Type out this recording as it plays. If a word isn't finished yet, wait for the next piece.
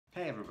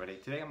everybody,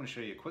 today I'm going to show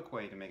you a quick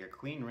way to make a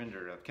clean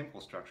render of chemical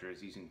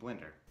structures using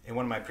Blender. In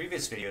one of my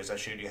previous videos I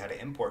showed you how to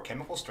import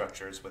chemical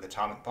structures with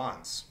atomic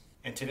bonds.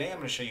 And today I'm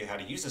going to show you how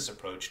to use this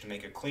approach to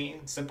make a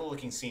clean, simple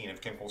looking scene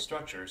of chemical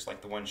structures like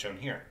the one shown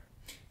here.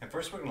 And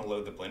first we're going to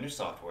load the Blender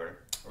software,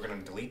 we're going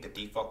to delete the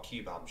default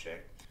cube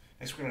object,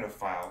 next we're going to go to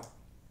File,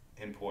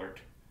 Import,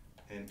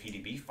 and then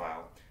PDB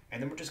file,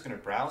 and then we're just going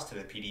to browse to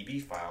the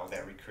PDB file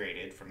that we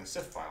created from the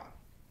CIF file.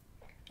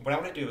 What I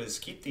want to do is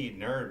keep the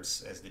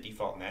NURBS as the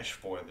default mesh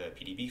for the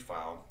PDB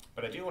file,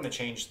 but I do want to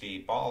change the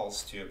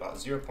balls to about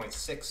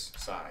 0.6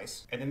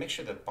 size, and then make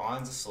sure the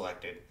bonds is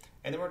selected,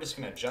 and then we're just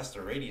going to adjust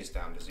the radius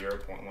down to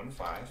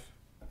 0.15.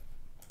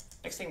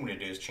 Next thing we're going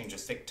to do is change the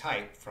stick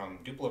type from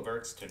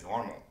dupliverts to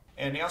normal.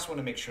 And I also want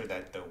to make sure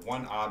that the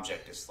one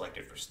object is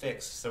selected for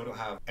sticks, so we don't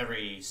have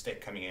every stick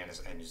coming in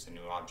as a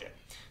new object.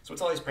 So once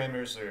all these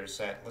parameters are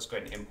set, let's go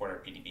ahead and import our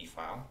PDB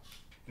file.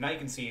 Now you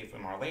can see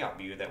from our layout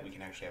view that we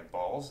can actually have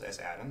balls as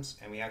atoms,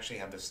 and we actually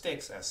have the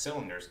sticks as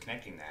cylinders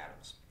connecting the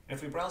atoms. And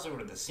if we browse over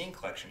to the scene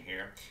collection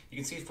here, you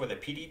can see for the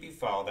PDB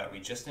file that we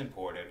just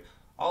imported,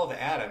 all of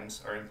the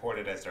atoms are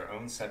imported as their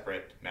own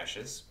separate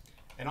meshes,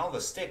 and all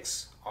the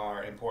sticks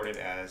are imported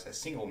as a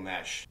single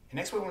mesh. And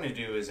next what we want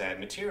to do is add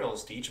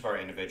materials to each of our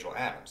individual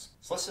atoms.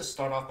 So let's just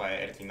start off by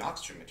editing the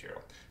oxygen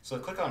material. So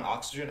click on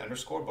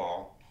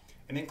oxygen_ball,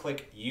 and then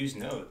click Use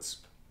Nodes.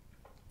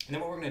 And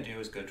then what we're going to do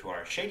is go to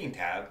our shading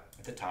tab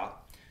at the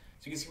top.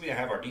 So you can see we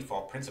have our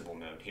default principal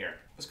node here.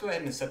 Let's go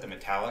ahead and set the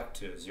metallic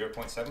to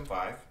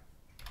 0.75.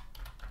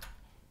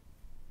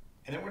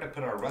 And then we're going to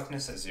put our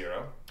roughness at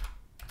 0.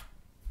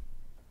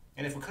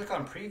 And if we click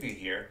on preview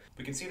here,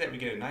 we can see that we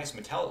get a nice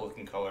metallic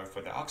looking color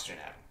for the oxygen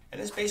atom. And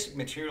this basic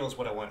material is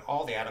what I want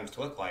all the atoms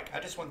to look like.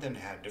 I just want them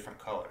to have different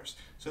colors.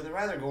 So then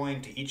rather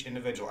going to each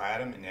individual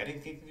atom and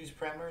editing these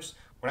parameters,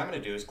 what I'm going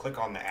to do is click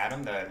on the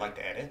atom that I'd like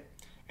to edit,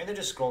 and then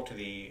just scroll to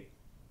the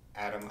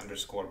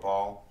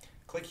atom_ball,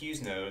 click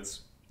Use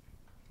Nodes,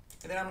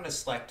 and then I'm going to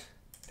select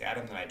the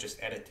atom that I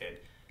just edited,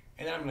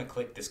 and then I'm going to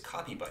click this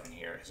copy button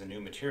here as a new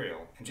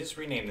material, and just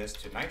rename this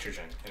to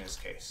nitrogen in this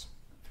case.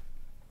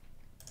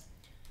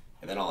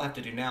 And then all I have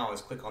to do now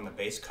is click on the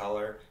base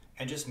color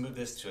and just move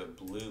this to a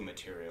blue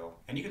material,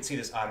 and you can see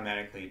this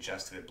automatically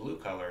adjusts to the blue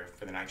color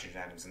for the nitrogen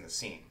atoms in the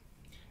scene.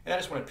 And I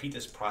just want to repeat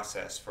this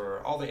process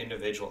for all the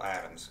individual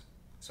atoms.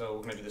 So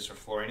we're going to do this for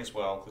fluorine as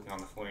well, clicking on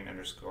the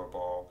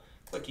fluorine_ball,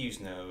 click Use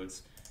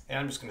Nodes, and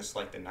I'm just going to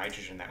select the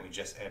nitrogen that we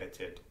just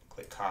edited,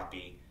 click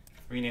Copy,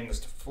 rename this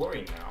to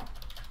fluorine now,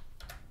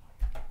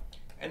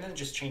 and then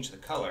just change the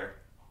color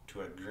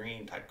to a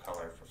green type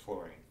color for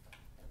fluorine.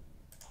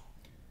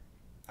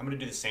 I'm going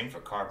to do the same for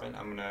carbon.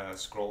 I'm going to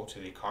scroll to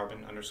the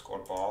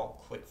carbon_ball,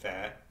 click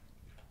that,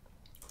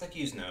 click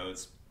Use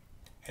Nodes,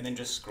 and then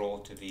just scroll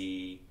to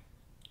the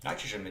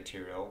nitrogen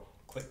material,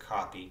 click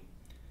Copy,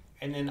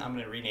 and then I'm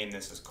going to rename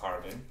this as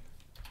carbon.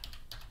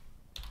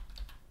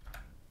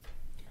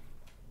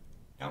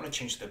 Now I'm going to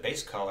change the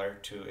base color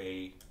to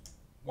a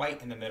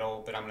white in the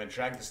middle, but I'm going to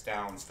drag this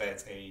down so that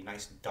it's a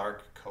nice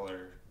dark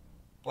color,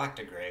 black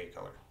to gray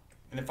color.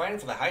 And then finally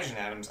for the hydrogen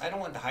atoms, I don't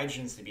want the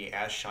hydrogens to be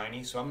as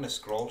shiny, so I'm going to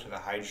scroll to the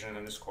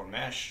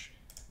hydrogen_mesh,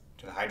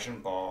 to the hydrogen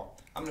ball.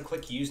 I'm going to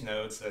click Use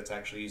Node, so that's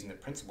actually using the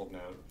principal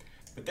node.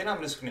 But then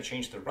I'm just going to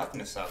change the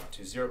roughness up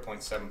to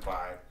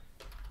 0.75,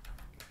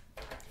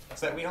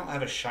 so that we don't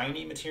have a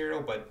shiny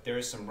material, but there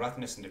is some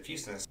roughness and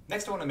diffuseness.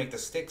 Next I want to make the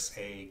sticks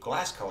a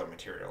glass color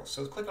material.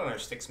 So click on our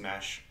sticks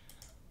mesh.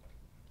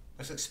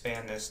 Let's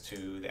expand this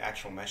to the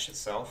actual mesh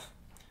itself.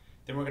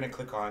 Then we're going to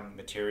click on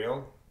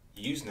Material,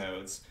 Use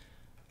Nodes,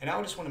 and now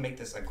I just want to make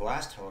this a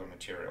glass color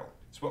material.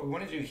 So what we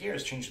want to do here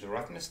is change the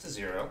roughness to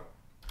 0.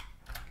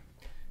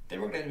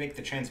 Then we're going to make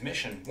the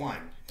transmission 1,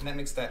 and that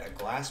makes that a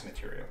glass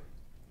material.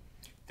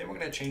 Then we're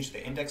going to change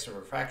the index of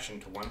refraction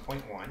to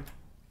 1.1.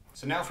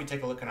 So now if we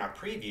take a look in our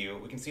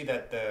preview, we can see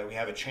that we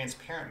have a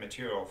transparent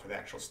material for the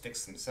actual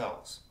sticks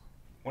themselves.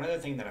 One other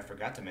thing that I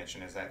forgot to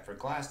mention is that for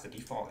glass, the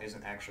default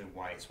isn't actually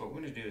white. So what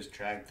we're going to do is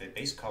drag the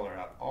base color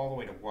up all the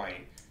way to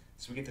white,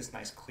 so we get this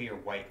nice clear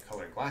white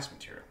colored glass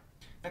material.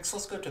 Next,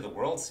 let's go to the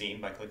world scene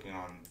by clicking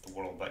on the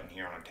world button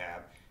here on our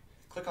tab.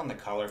 Click on the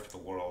color for the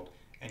world,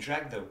 and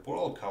drag the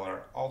world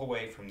color all the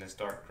way from this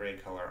dark gray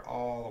color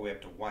all the way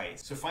up to white.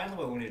 So finally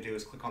what we want to do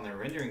is click on the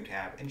rendering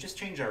tab and just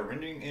change our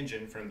rendering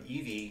engine from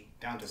EV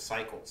down to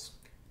cycles.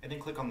 And then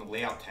click on the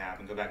layout tab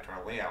and go back to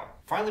our layout.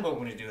 Finally what we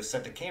want to do is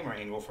set the camera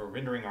angle for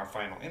rendering our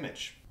final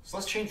image. So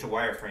let's change the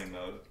wireframe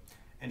mode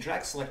and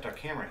drag select our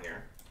camera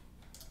here.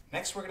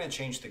 Next we're going to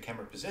change the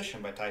camera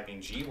position by typing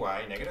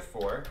GY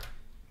 -4,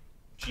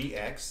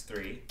 GX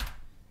 3,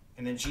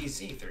 and then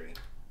GZ 3.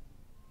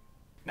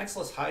 Next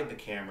let's hide the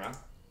camera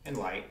and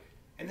light,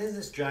 and then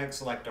just drag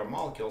select our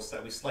molecules so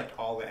that we select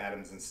all the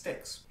atoms and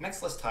sticks.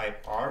 Next let's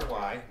type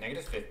RY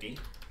 -50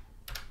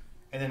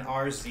 and then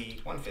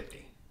RZ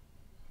 150.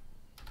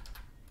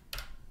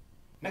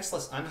 Next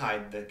let's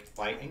unhide the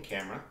light and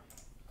camera,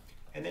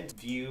 and then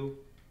view,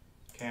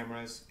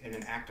 cameras, and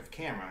then active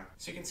camera.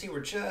 So you can see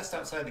we're just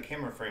outside the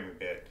camera frame a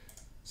bit.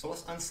 So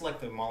let's unselect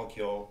the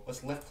molecule,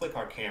 let's left click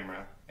our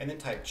camera, and then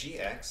type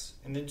GX,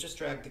 and then just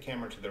drag the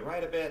camera to the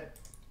right a bit,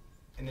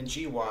 and then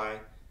GY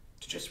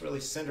to just really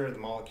center the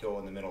molecule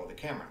in the middle of the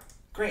camera.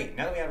 Great,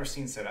 now that we have our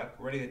scene set up,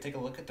 we're ready to take a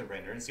look at the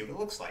render and see what it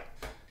looks like.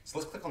 So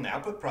let's click on the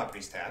Output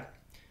Properties tab,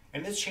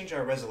 and let's change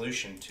our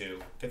resolution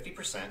to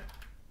 50%.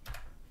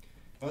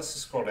 Now let's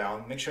just scroll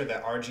down, make sure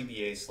that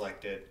RGBA is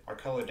selected, our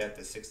color depth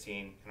is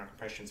 16, and our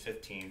compression is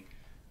 15.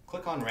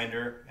 Click on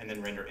Render, and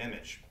then Render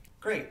Image.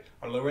 Great,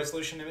 our low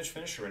resolution image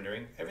finished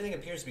rendering. Everything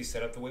appears to be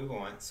set up the way we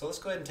want, so let's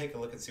go ahead and take a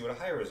look and see what a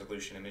higher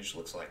resolution image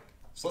looks like.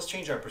 So let's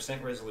change our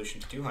percent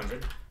resolution to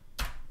 200,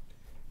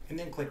 and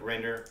then click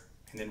Render,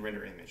 and then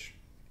Render Image.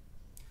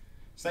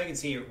 So now you can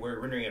see we're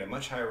rendering at a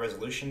much higher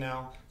resolution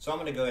now, so I'm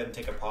going to go ahead and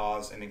take a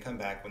pause and then come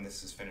back when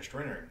this is finished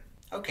rendering.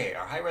 Okay,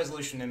 our high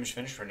resolution image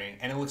finished rendering,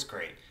 and it looks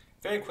great.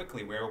 Very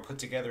quickly, we were able to put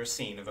together a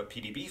scene of a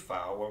PDB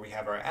file where we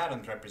have our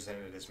atoms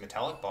represented as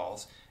metallic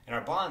balls and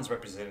our bonds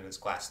represented as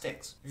glass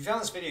sticks. If you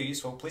found this video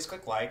useful, please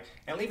click like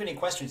and leave any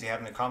questions you have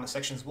in the comment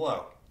sections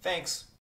below. Thanks!